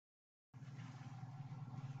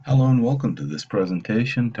Hello and welcome to this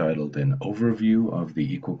presentation titled An Overview of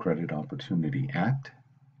the Equal Credit Opportunity Act.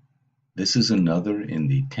 This is another in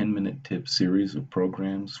the 10-minute tip series of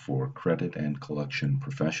programs for credit and collection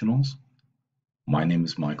professionals. My name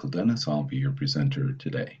is Michael Dennis. I'll be your presenter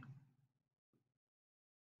today.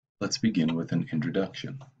 Let's begin with an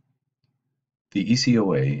introduction. The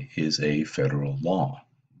ECOA is a federal law.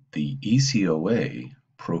 The ECOA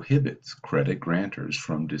prohibits credit grantors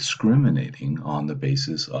from discriminating on the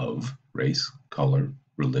basis of race, color,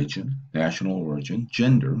 religion, national origin,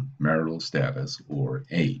 gender, marital status, or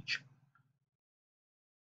age.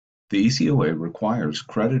 The ECOA requires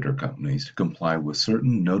creditor companies to comply with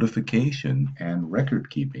certain notification and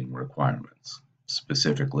record-keeping requirements.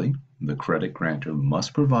 Specifically, the credit grantor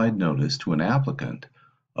must provide notice to an applicant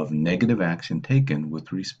of negative action taken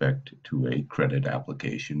with respect to a credit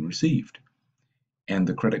application received, and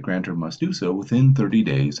the credit grantor must do so within 30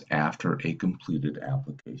 days after a completed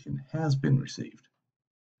application has been received.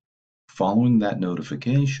 Following that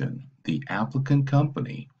notification, the applicant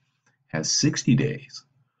company has 60 days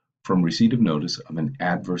from receipt of notice of an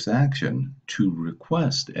adverse action to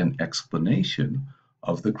request an explanation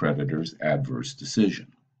of the creditor's adverse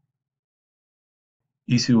decision.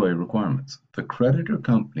 ECOA requirements. The creditor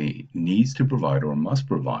company needs to provide or must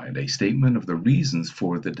provide a statement of the reasons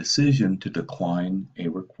for the decision to decline a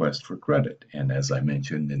request for credit, and as I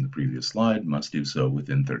mentioned in the previous slide, must do so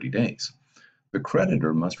within 30 days. The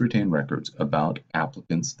creditor must retain records about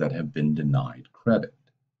applicants that have been denied credit.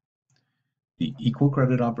 The Equal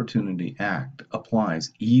Credit Opportunity Act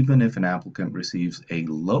applies even if an applicant receives a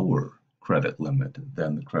lower credit limit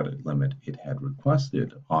than the credit limit it had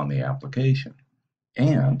requested on the application.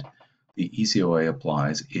 And the ECOA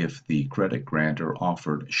applies if the credit grantor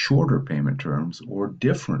offered shorter payment terms or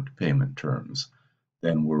different payment terms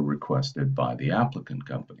than were requested by the applicant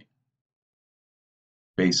company.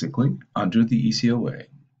 Basically, under the ECOA,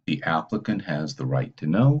 the applicant has the right to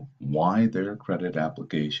know why their credit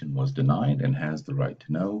application was denied and has the right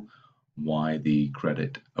to know why the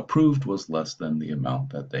credit approved was less than the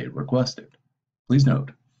amount that they requested. Please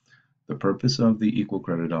note, the purpose of the Equal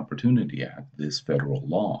Credit Opportunity Act, this federal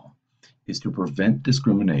law, is to prevent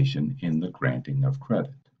discrimination in the granting of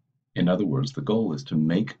credit. In other words, the goal is to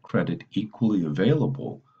make credit equally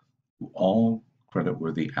available to all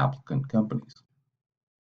creditworthy applicant companies.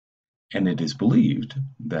 And it is believed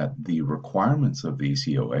that the requirements of the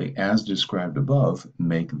ECOA, as described above,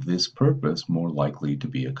 make this purpose more likely to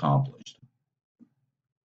be accomplished.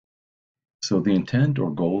 So the intent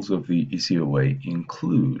or goals of the ECOA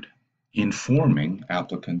include informing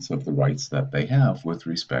applicants of the rights that they have with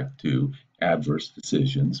respect to adverse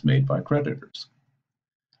decisions made by creditors.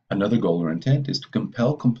 Another goal or intent is to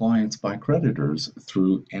compel compliance by creditors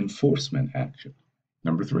through enforcement action.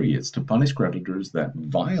 Number 3 is to punish creditors that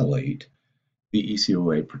violate the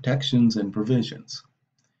ECOA protections and provisions.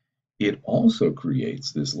 It also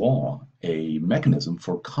creates, this law, a mechanism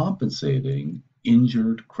for compensating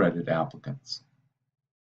injured credit applicants.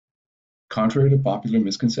 Contrary to popular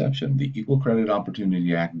misconception, the Equal Credit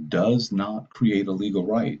Opportunity Act does not create a legal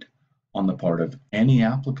right on the part of any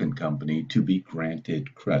applicant company to be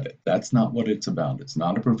granted credit. That's not what it's about. It's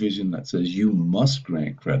not a provision that says you must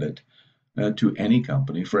grant credit to any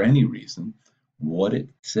company for any reason. What it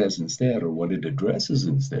says instead, or what it addresses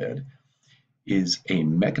instead, is a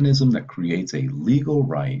mechanism that creates a legal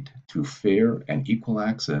right to fair and equal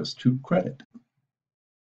access to credit.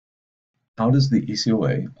 How does the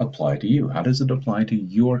ECOA apply to you? How does it apply to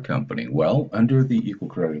your company? Well, under the Equal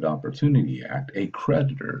Credit Opportunity Act, a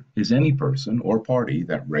creditor is any person or party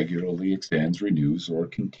that regularly extends, renews, or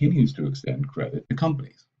continues to extend credit to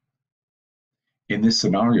companies. In this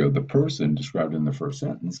scenario, the person described in the first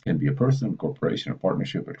sentence can be a person, corporation, a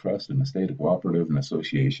partnership, a trust, an estate, a cooperative, an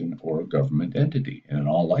association, or a government entity. And in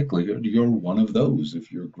all likelihood, you're one of those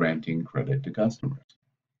if you're granting credit to customers.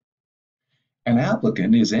 An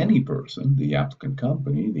applicant is any person, the applicant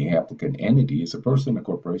company. The applicant entity is a person, a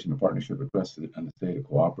corporation, a partnership, a trust, an estate, a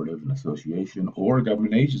cooperative, an association, or a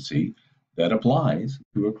government agency that applies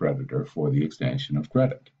to a creditor for the extension of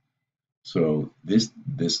credit. So this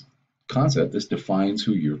concept, this defines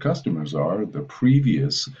who your customers are. The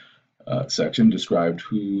previous section described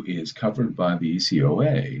who is covered by the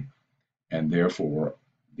ECOA, and therefore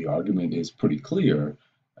the argument is pretty clear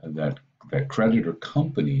that creditor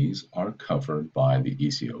companies are covered by the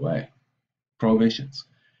ECOA. Prohibitions.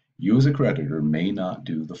 You as a creditor may not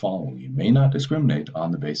do the following. You may not discriminate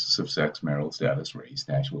on the basis of sex, marital status, race,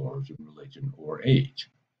 national origin, religion, or age.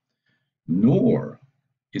 Nor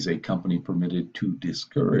is a company permitted to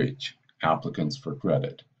discourage applicants for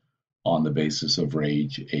credit on the basis of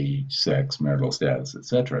race, age, sex, marital status,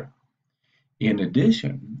 etc. In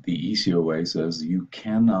addition, the ECOA says you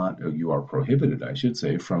cannot, or you are prohibited, I should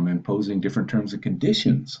say, from imposing different terms and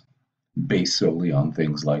conditions based solely on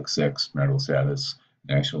things like sex, marital status,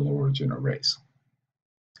 national origin, or race.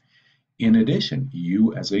 In addition,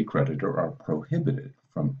 you as a creditor are prohibited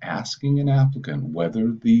from asking an applicant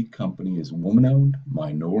whether the company is woman-owned,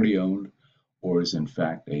 minority-owned, or is in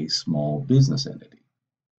fact a small business entity.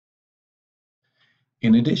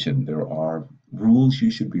 In addition, there are rules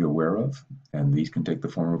you should be aware of, and these can take the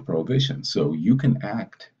form of prohibitions. So you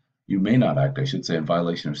may not act, I should say, in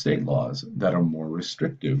violation of state laws that are more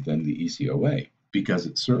restrictive than the ECOA, because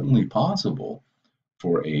it's certainly possible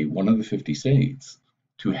for one of the 50 states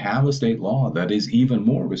to have a state law that is even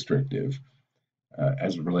more restrictive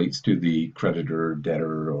as it relates to the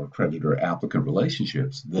creditor-debtor or creditor-applicant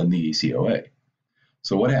relationships than the ECOA.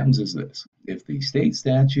 So what happens is this: if the state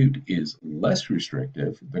statute is less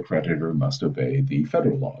restrictive, the creditor must obey the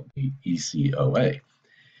federal law, the ECOA.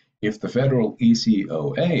 If the federal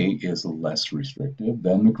ECOA is less restrictive,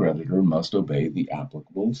 then the creditor must obey the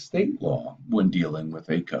applicable state law when dealing with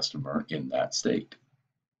a customer in that state.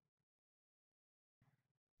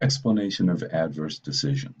 Explanation of adverse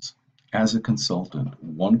decisions. As a consultant,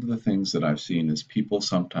 one of the things that I've seen is people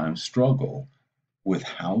sometimes struggle with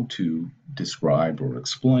how to describe or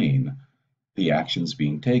explain the actions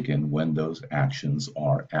being taken when those actions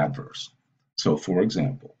are adverse. So, for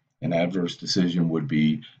example, an adverse decision would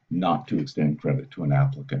be not to extend credit to an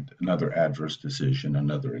applicant. Another adverse decision,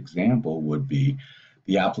 another example would be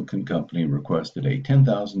the applicant company requested a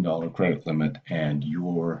 $10,000 credit limit and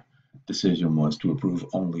your decision was to approve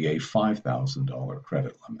only a $5,000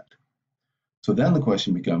 credit limit. So then the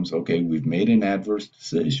question becomes, okay, we've made an adverse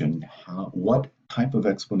decision. What type of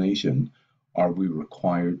explanation are we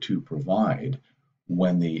required to provide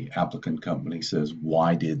when the applicant company says,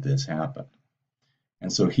 why did this happen?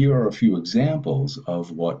 And so here are a few examples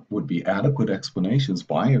of what would be adequate explanations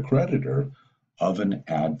by a creditor of an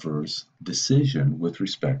adverse decision with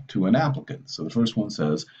respect to an applicant. So the first one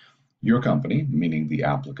says, your company, meaning the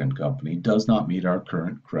applicant company, does not meet our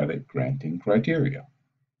current credit granting criteria.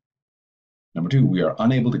 Number two, we are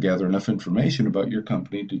unable to gather enough information about your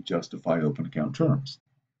company to justify open account terms.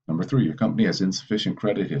 Number three, your company has insufficient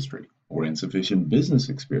credit history or insufficient business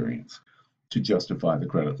experience to justify the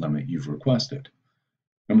credit limit you've requested.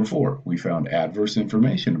 Number four, we found adverse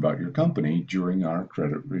information about your company during our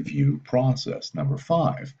credit review process. Number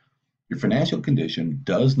five, your financial condition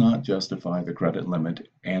does not justify the credit limit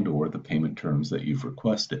and/or the payment terms that you've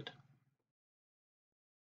requested.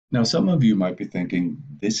 Now, some of you might be thinking,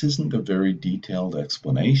 this isn't a very detailed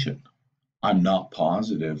explanation. I'm not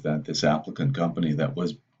positive that this applicant company that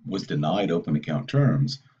was denied open account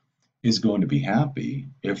terms is going to be happy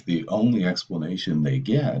if the only explanation they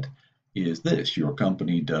get is this: your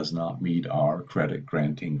company does not meet our credit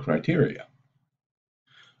granting criteria.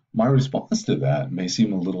 My response to that may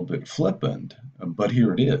seem a little bit flippant, but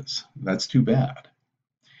here it is. That's too bad.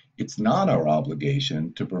 It's not our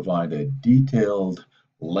obligation to provide a detailed,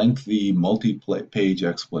 lengthy, multi-page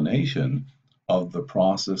explanation of the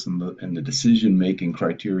process and the decision-making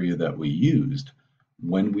criteria that we used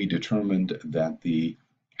when we determined that the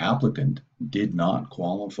applicant did not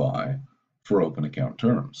qualify for open account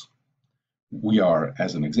terms. We are,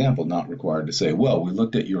 as an example, not required to say, well, we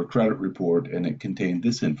looked at your credit report and it contained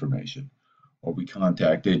this information, or we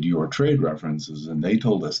contacted your trade references and they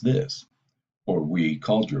told us this, or we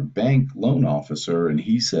called your bank loan officer and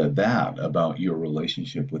he said that about your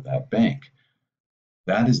relationship with that bank.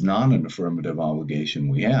 That is not an affirmative obligation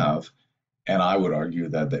we have, and I would argue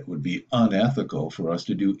that that would be unethical for us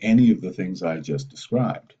to do any of the things I just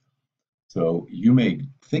described. So you may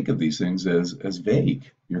think of these things as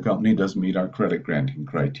vague. Your company doesn't meet our credit granting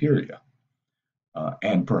criteria.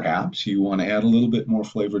 And perhaps you want to add a little bit more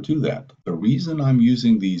flavor to that. The reason I'm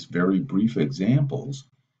using these very brief examples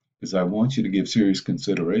is I want you to give serious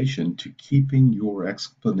consideration to keeping your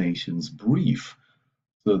explanations brief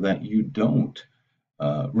so that you don't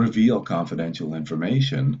reveal confidential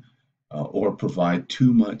information or provide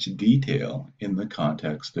too much detail in the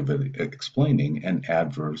context of explaining an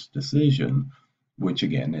adverse decision, which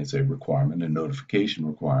again is a requirement, a notification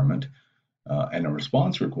requirement, and a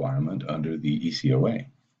response requirement under the ECOA.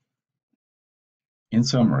 In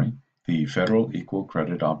summary, the Federal Equal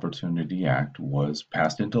Credit Opportunity Act was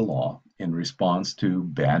passed into law in response to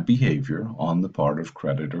bad behavior on the part of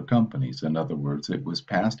creditor companies. In other words, it was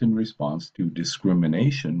passed in response to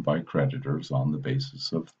discrimination by creditors on the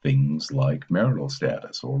basis of things like marital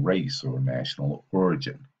status or race or national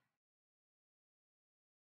origin.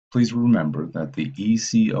 Please remember that the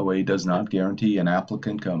ECOA does not guarantee an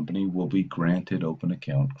applicant company will be granted open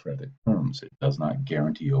account credit terms. It does not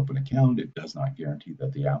guarantee open account. It does not guarantee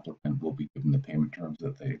that the applicant will be given the payment terms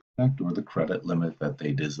that they expect or the credit limit that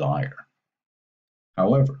they desire.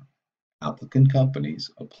 However, applicant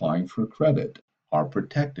companies applying for credit are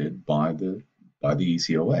protected by the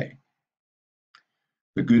ECOA.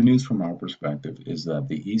 The good news from our perspective is that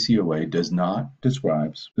the ECOA does not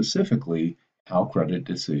describe specifically how credit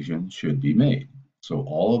decisions should be made. So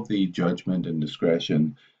all of the judgment and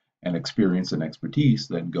discretion and experience and expertise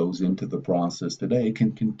that goes into the process today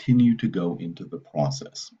can continue to go into the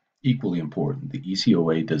process. Equally important, the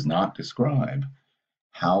ECOA does not describe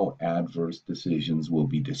how adverse decisions will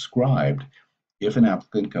be described if an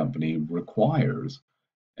applicant company requires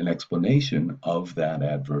an explanation of that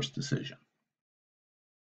adverse decision.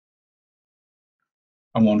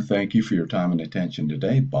 I want to thank you for your time and attention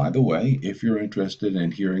today. By the way, if you're interested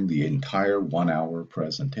in hearing the entire 1-hour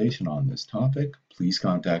presentation on this topic, please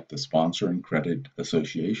contact the Sponsor and Credit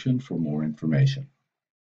Association for more information.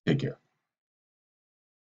 Take care.